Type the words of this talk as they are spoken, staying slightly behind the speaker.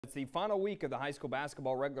It's the final week of the high school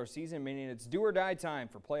basketball regular season, meaning it's do or die time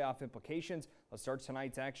for playoff implications. Let's start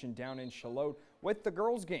tonight's action down in Charlotte with the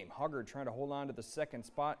girls game. Hoggard trying to hold on to the second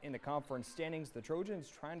spot in the conference standings. The Trojans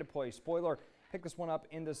trying to play spoiler. Pick this one up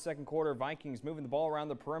in the second quarter. Vikings moving the ball around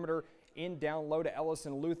the perimeter. In down low to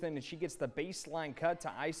Ellison Luthen, and she gets the baseline cut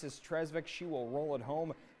to Isis Tresvik. She will roll it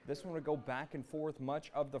home. This one would go back and forth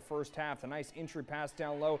much of the first half. A nice entry pass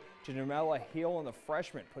down low to Jamela Hill, and the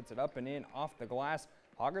freshman puts it up and in off the glass.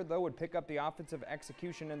 Hoggard, though, would pick up the offensive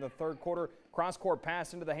execution in the third quarter. Cross-court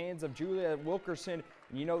pass into the hands of Julia Wilkerson.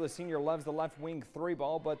 And you know the senior loves the left wing three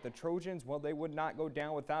ball, but the Trojans, well, they would not go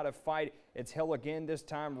down without a fight. It's Hill again, this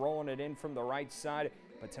time rolling it in from the right side.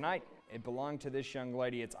 But tonight, it belonged to this young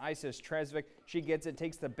lady. It's Isis Tresvik. She gets it,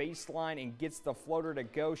 takes the baseline, and gets the floater to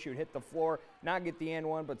go. She would hit the floor, not get the and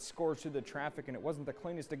one, but scores through the traffic. And it wasn't the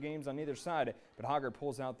cleanest of games on either side, but Hoggard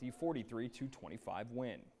pulls out the 43-25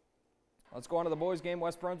 win. Let's go on to the boys game.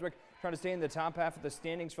 West Brunswick trying to stay in the top half of the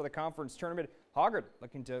standings for the conference tournament. Hoggard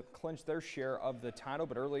looking to clinch their share of the title,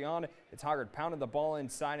 but early on, it's Hoggard pounding the ball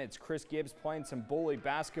inside. It's Chris Gibbs playing some bully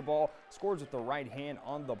basketball. Scores with the right hand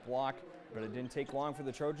on the block, but it didn't take long for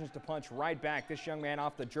the Trojans to punch right back. This young man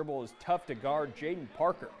off the dribble is tough to guard. Jaden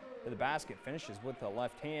Parker to the basket, finishes with the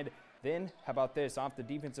left hand. Then, how about this? Off the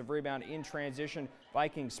defensive rebound in transition,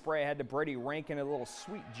 Vikings spray ahead to Brady Rankin, a little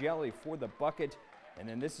sweet jelly for the bucket. And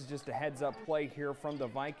then this is just a heads-up play here from the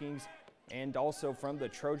Vikings and also from the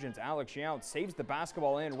Trojans. Alex Yount saves the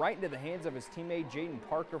basketball in right into the hands of his teammate Jaden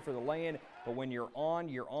Parker for the lay-in. But when you're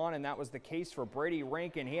on, and that was the case for Brady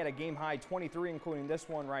Rankin. He had a game-high 23, including this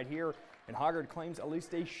one right here. And Hoggard claims at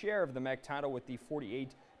least a share of the MEC title with the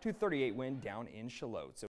 48-38 win down in Charlotte.